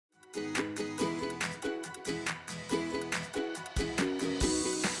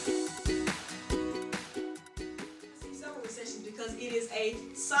Because it is a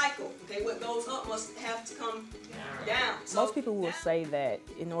cycle. Okay, what goes up must have to come down. So most people will say that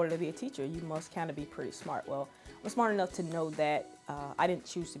in order to be a teacher, you must kind of be pretty smart. Well, I'm smart enough to know that I didn't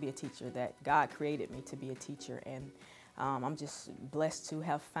choose to be a teacher, that God created me to be a teacher, and I'm just blessed to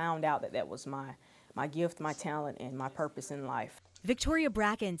have found out that that was my gift, my talent, and my purpose in life. Victoria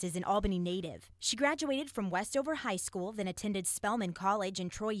Brackins is an Albany native. She graduated from Westover High School, then attended Spelman College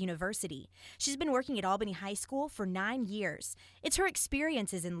and Troy University. She's been working at Albany High School for 9 years. It's her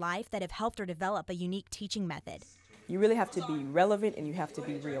experiences in life that have helped her develop a unique teaching method. You really have to be relevant and you have to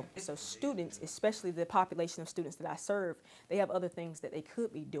be real. So students, especially the population of students that I serve, they have other things that they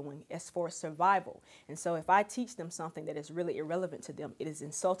could be doing as for survival. And so if I teach them something that is really irrelevant to them, it is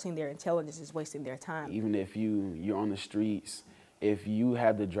insulting their intelligence, it's wasting their time. Even if you're on the streets, if you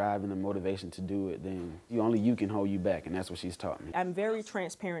have the drive and the motivation to do it, then only you can hold you back, and that's what she's taught me. I'm very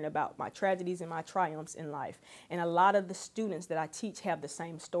transparent about my tragedies and my triumphs in life, and a lot of the students that I teach have the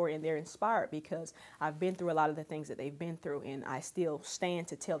same story, and they're inspired because I've been through a lot of the things that they've been through, and I still stand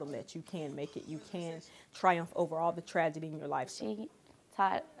to tell them that you can make it, you can triumph over all the tragedy in your life. She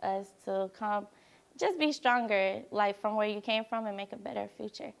taught us to just be stronger, like from where you came from, and make a better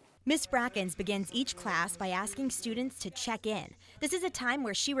future. Ms. Brackins begins each class by asking students to check in. This is a time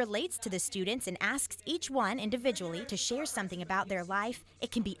where she relates to the students and asks each one individually to share something about their life.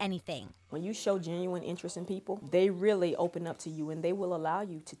 It can be anything. When you show genuine interest in people, they really open up to you and they will allow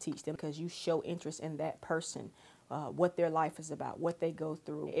you to teach them because you show interest in that person. What their life is about, what they go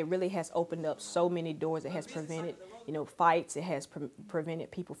through. It really has opened up so many doors. It has prevented, fights. It has prevented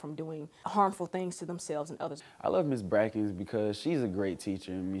people from doing harmful things to themselves and others. I love Ms. Brackins because she's a great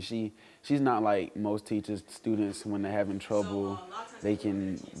teacher. I mean, she's not like most teachers. Students, when they're having trouble, they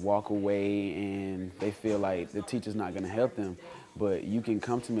can walk away and they feel like the teacher's not going to help them. But you can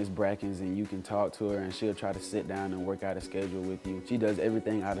come to Ms. Brackins and you can talk to her and she'll try to sit down and work out a schedule with you. She does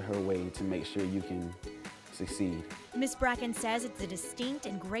everything out of her way to make sure you can succeed. Ms. Brackins says it's a distinct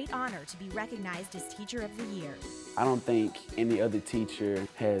and great honor to be recognized as Teacher of the Year. I don't think any other teacher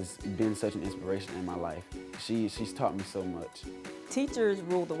has been such an inspiration in my life. She's taught me so much. Teachers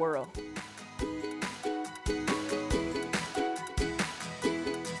rule the world.